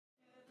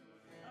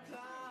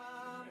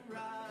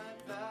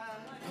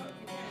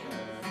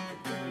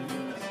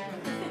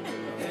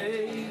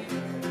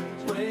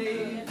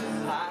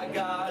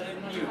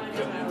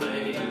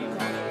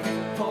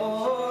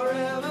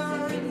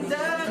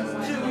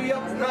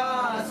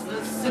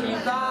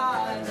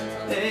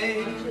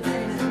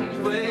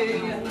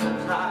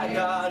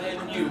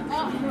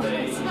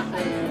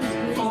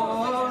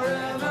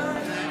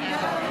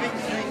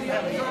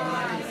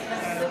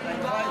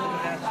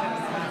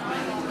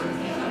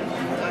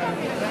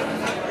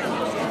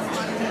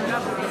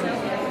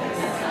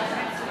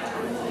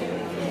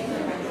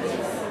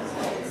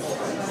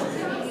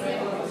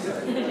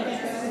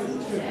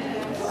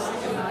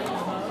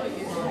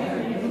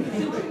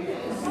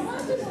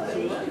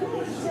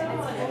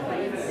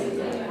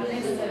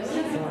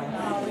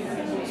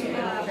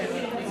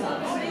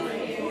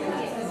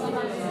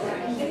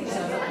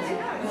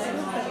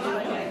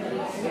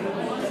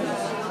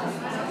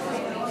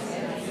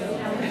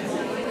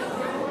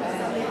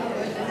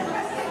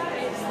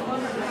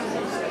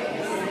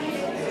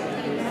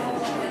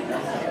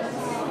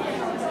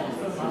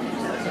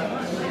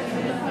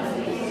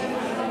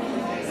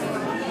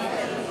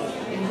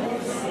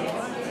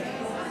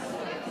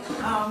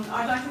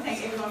I'd like to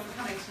thank everyone for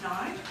coming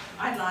tonight.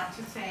 I'd like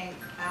to thank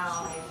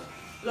our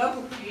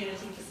local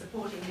community for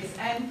supporting this,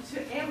 and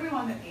to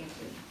everyone that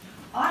entered.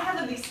 I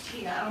have a list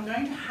here, and I'm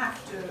going to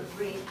have to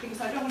read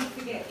because I don't want to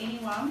forget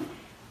anyone.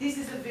 This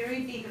is a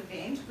very big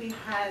event. We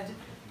had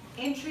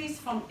entries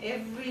from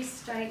every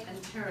state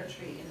and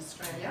territory in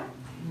Australia,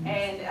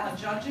 and our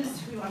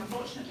judges, who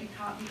unfortunately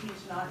can't be here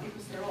tonight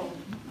because they're all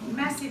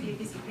massively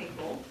busy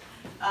people,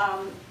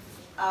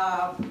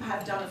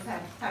 have done a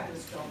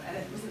fabulous job, and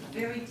it was a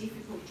very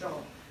difficult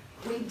job.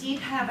 We did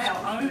have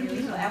our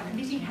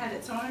committee had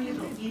its own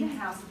little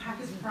in-house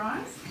Packers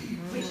Prize,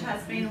 which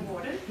has been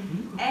awarded,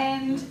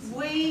 and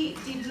we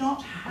did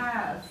not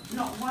have,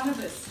 not one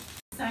of us,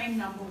 same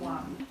number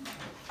one.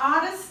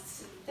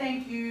 Artists,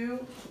 thank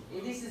you.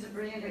 This is a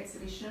brilliant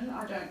exhibition.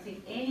 I don't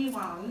think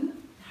anyone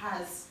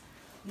has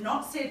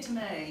not said to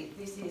me,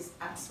 this is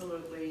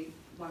absolutely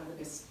one of the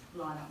best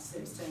lineups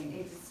they've seen.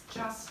 It's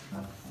just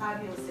a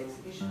fabulous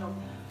exhibition of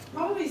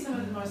probably some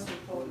of the most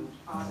important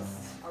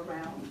artists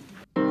around.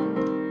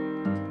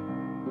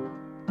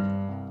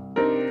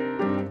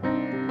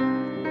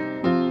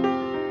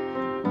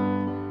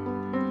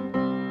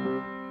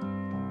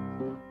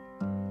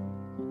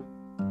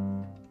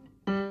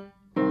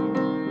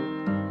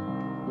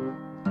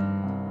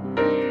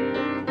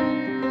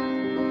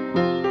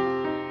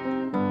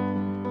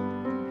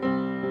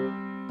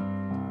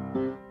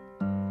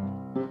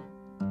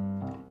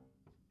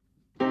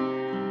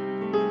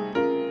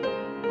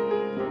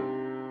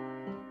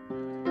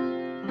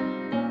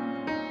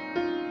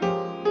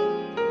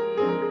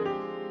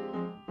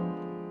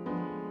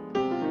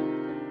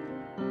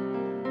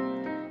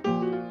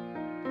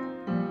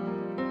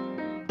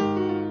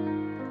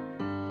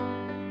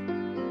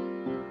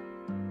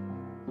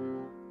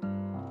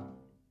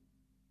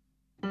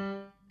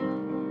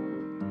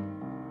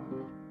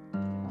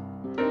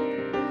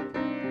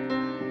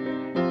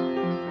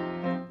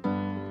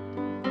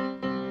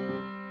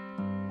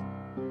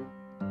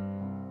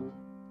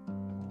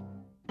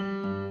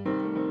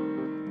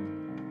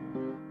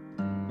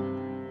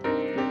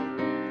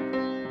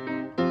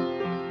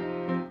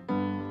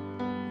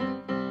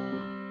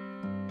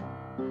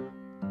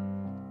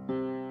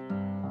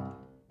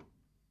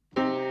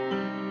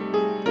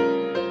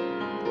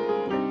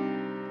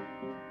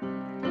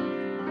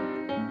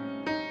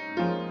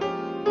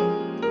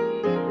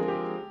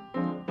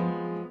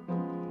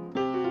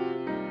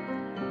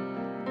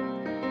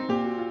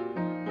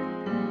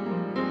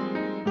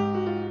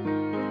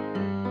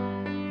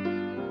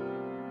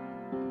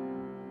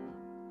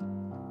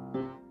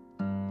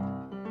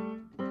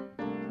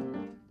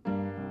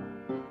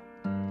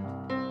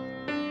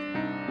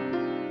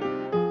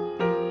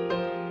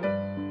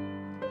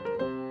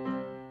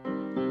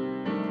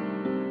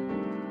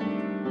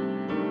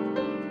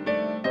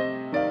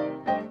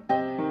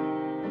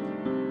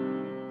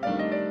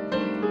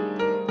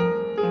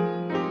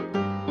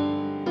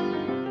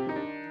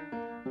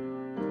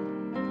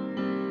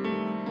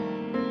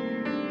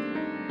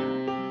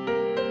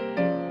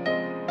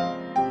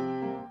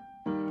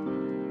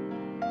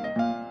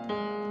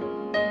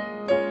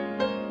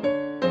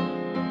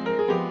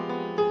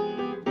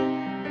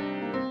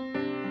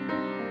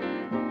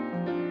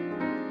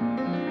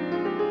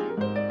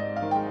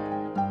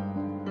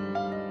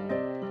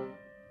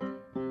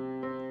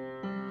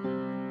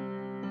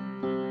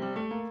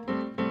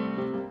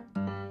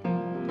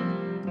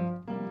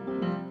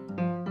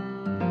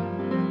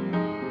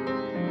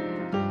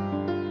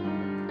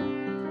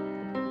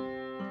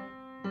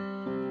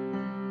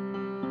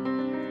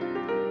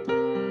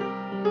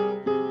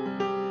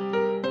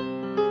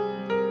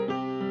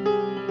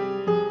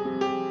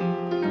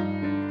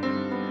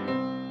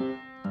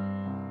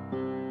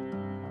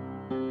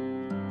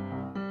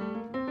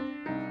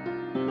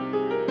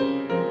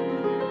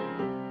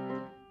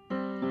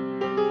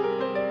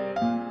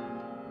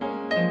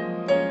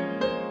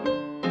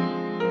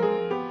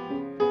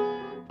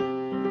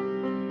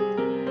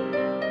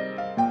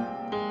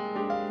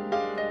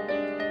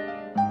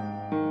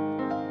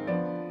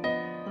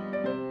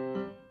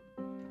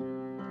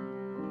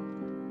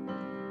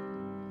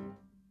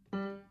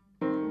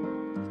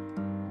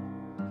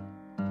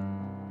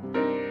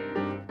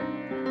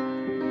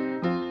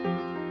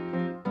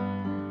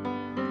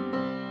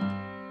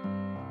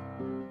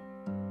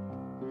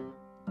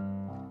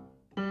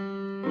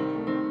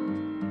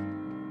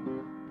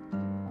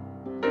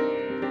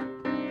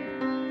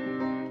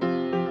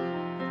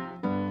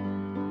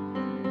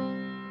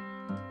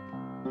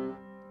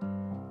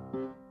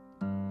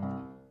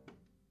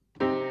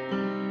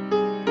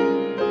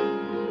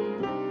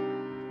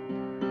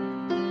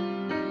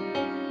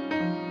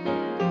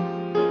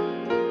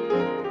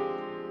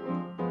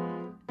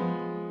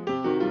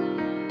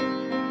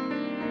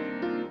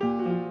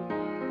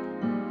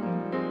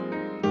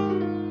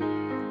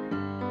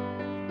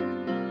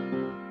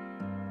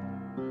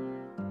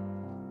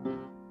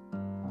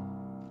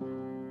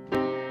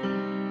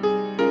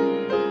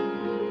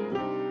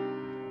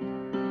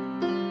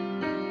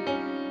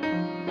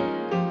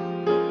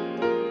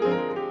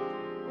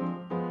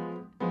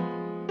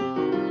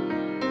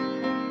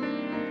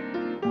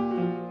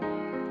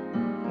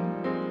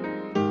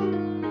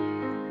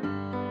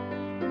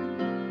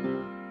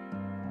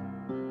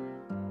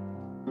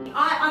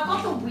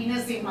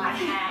 winners in my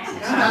hand.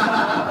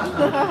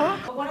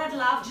 But what I'd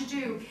love to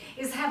do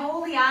is have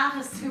all the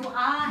artists who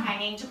are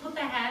hanging to put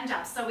their hand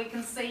up so we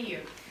can see you.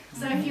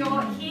 So if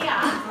you're here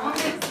on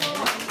this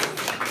floor,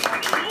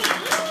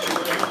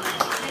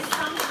 there's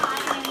some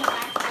hiding in the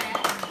back there.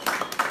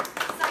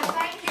 So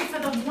thank you for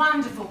the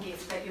wonderful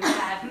gift that you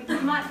have.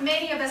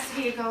 Many of us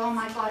here go, oh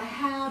my God,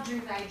 how do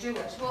they do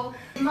it? Well,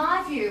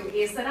 my view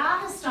is that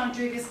artists don't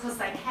do this because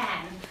they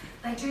can.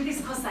 They do this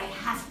because they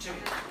have to.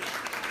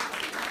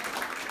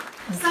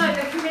 So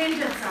the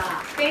commenders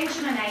are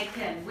Benjamin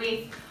Aiken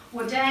with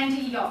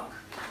Wodandi Yok.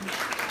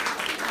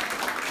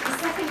 The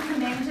second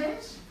commended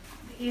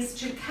is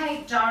to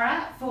Kate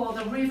Dora for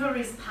The River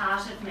is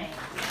Part of Me.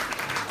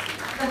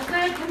 The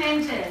third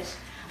commended,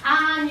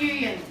 R.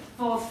 Nguyen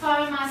for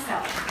Foe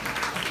Myself.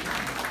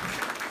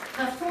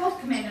 The fourth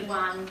commended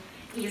one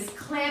is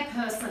Claire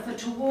Purser for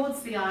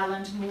Towards the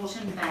Island,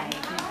 Moreton Bay.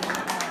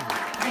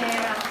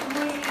 There are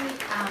 3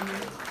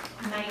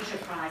 major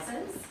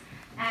prizes,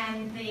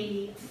 and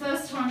the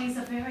first one is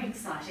a very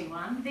exciting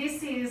one.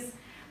 This is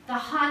the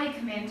highly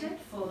commended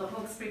for the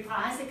Hawkesbury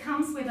Prize. It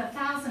comes with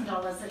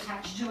 $1,000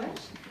 attached to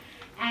it,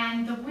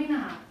 and the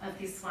winner of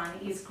this one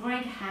is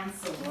Greg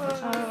Hansel.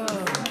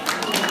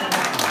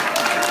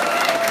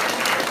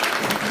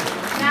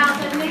 Now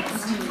the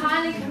next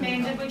highly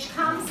commended, which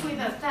comes with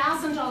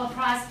 $1,000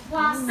 prize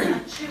plus a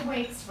 2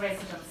 weeks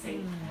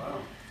residency.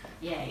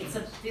 Yeah,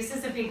 this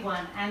is a big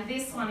one, and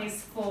this one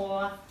is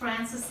for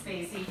Francis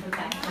Beasy from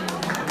Macquarie.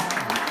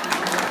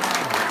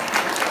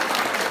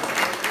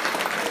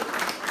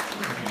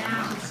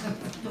 Now,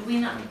 the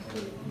winner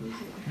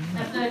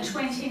of the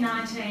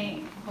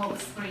 2019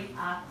 Hawkesbury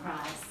Art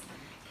Prize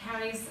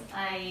carries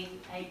a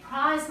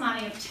prize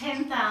money of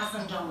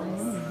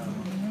 $10,000.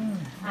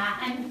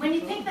 And when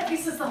you think that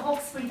this is the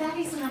Hawkesbury, that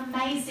is an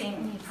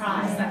amazing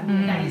prize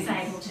that is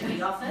able to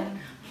be offered,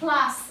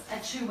 plus a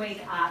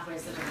 2-week art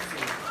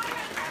residency.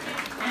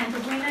 And the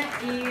winner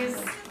is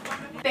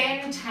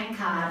Ben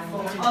Tankard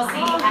for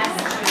Aussie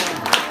Attitude.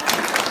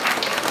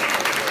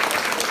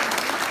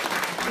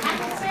 And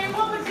Ben,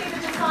 what would be the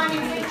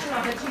defining feature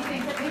of it, do you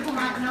think, that people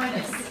might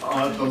notice?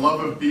 The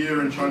love of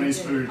beer and Chinese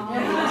food. So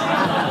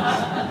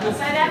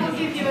that will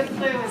give you a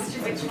clue as to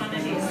which one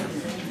it is.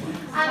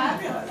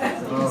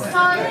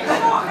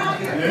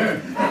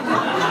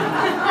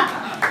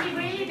 He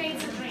really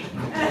needs a drink.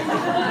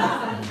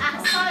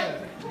 So,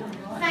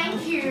 thank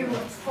you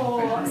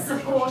for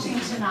supporting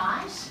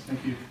tonight.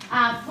 Thank you.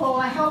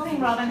 For helping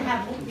Robyn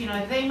have,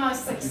 the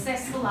most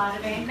successful art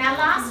event. Now,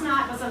 last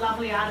night was a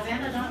lovely art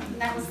event.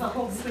 That was the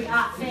Hawkesbury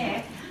Art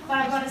Fair. But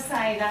I've got to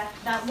say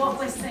that what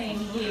we're seeing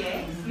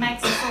here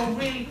makes us all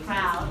really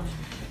proud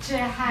to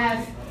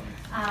have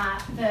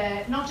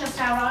not just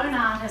our own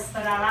artists,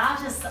 but our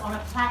artists on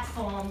a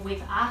platform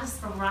with artists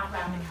from right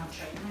around the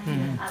country.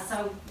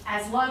 So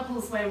as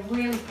locals, we're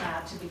really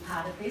proud to be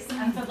part of this.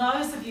 And for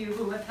those of you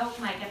who have helped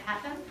make it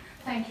happen,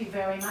 thank you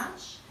very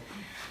much.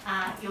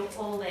 You're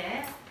all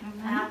there.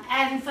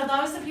 And for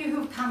those of you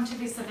who've come to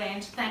this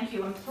event, thank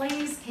you. And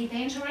please keep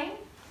entering,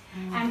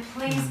 and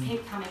please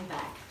keep coming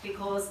back,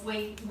 because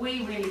we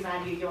really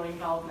value your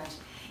involvement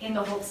in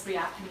the Hawkesbury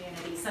art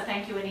community. So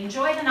thank you, and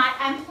enjoy the night.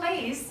 And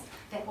please,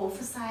 they're all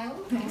for sale.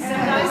 So those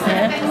that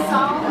have been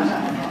sold,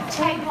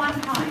 take one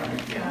home.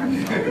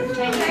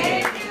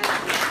 Thank you.